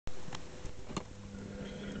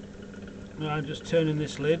I'm just turning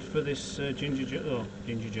this lid for this ginger jar,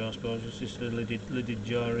 I suppose, it's just a lidded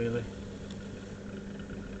jar really.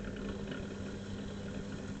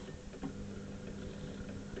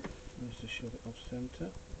 Just to shove it off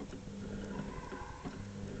centre.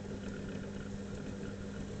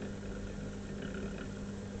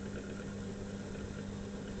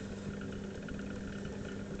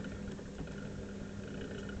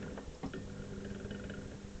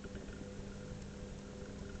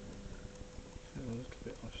 A little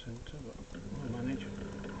bit off centre, but I'll manage.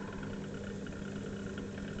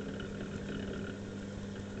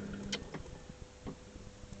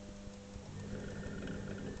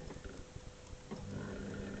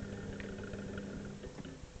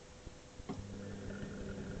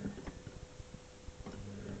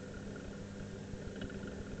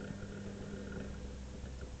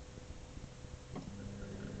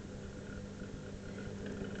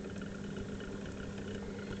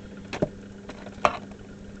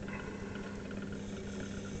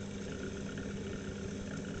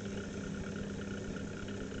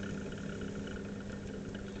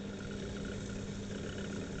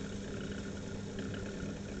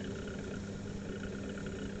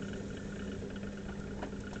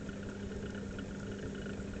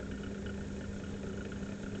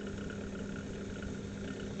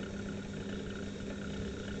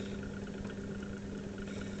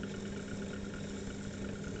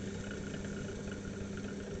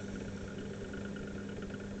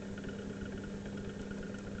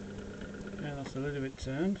 Yeah, that's a little bit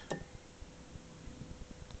turned.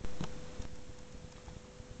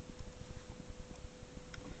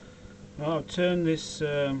 Well, I'll turn this,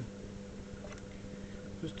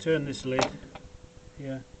 just turn this lid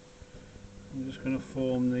here. I'm just going to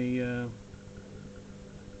form the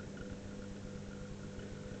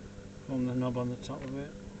knob on the top of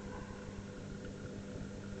it.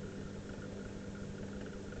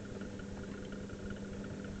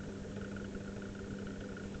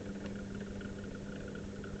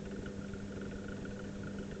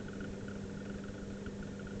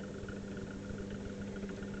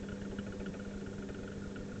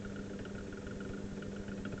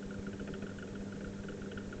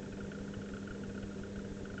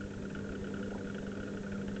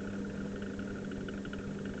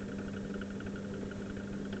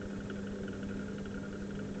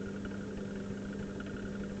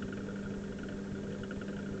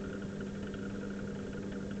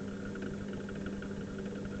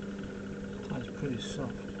 That's pretty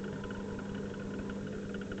soft.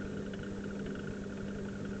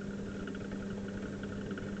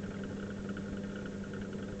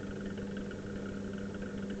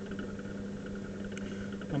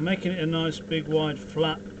 I'm making it a nice big wide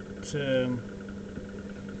flat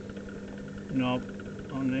knob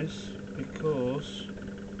on this because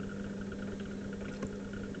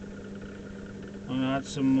I'm going to add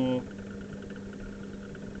some more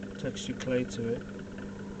textured clay to it.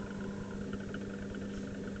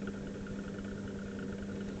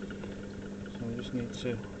 So I just need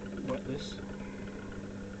to wet this.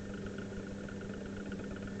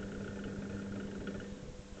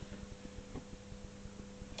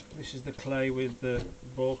 This is the clay with the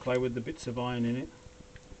ball clay with the bits of iron in it.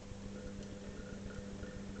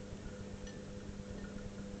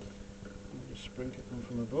 I'll just sprinkle them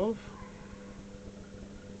from above.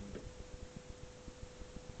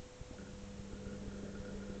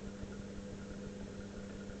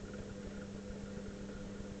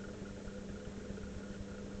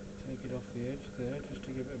 Take it off the edge there just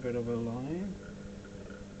to give it a bit of a line.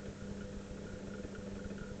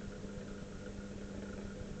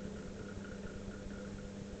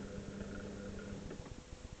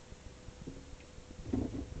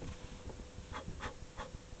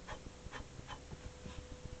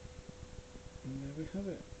 And there we have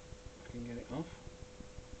it. I can get it off.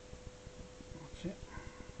 That's it.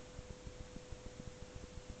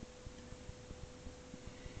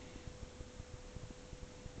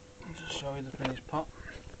 I'll just show you the finished pot.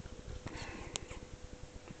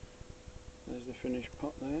 There's the finished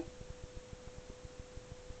pot there.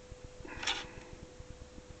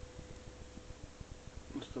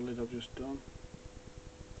 That's the lid I've just done.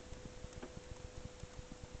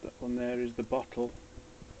 That one there is the bottle.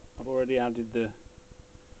 I've already added the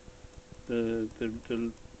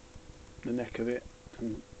neck of it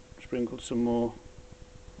and sprinkled some more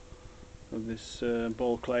of this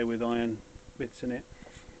ball clay with iron bits in it.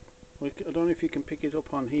 I don't know if you can pick it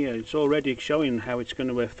up on here. It's already showing how it's going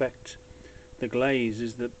to affect the glaze.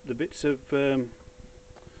 Is that the bits of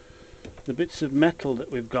metal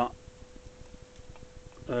that we've got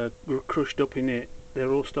crushed up in it?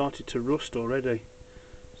 They're all started to rust already.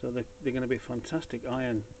 So they're going to be fantastic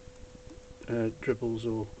iron dribbles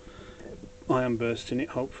or iron bursts in it,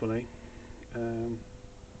 hopefully.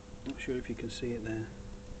 Not sure if you can see it there.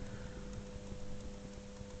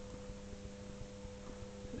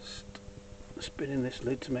 Just spinning this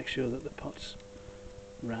lid to make sure that the pot's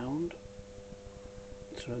round.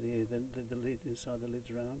 So the lid inside the lid's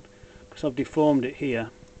round. Because I've deformed it here,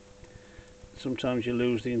 sometimes you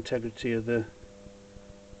lose the integrity of the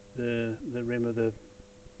rim of the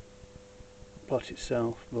pot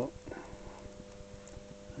itself, but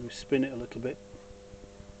let me spin it a little bit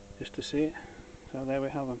just to see it. So there we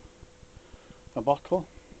have them. A bottle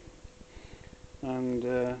and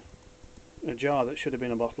a jar that should have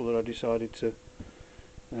been a bottle that I decided to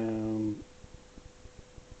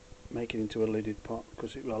make it into a lidded pot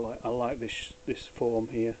because I like this form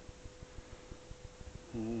here.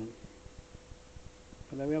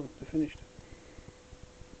 But there we have it, they're finished.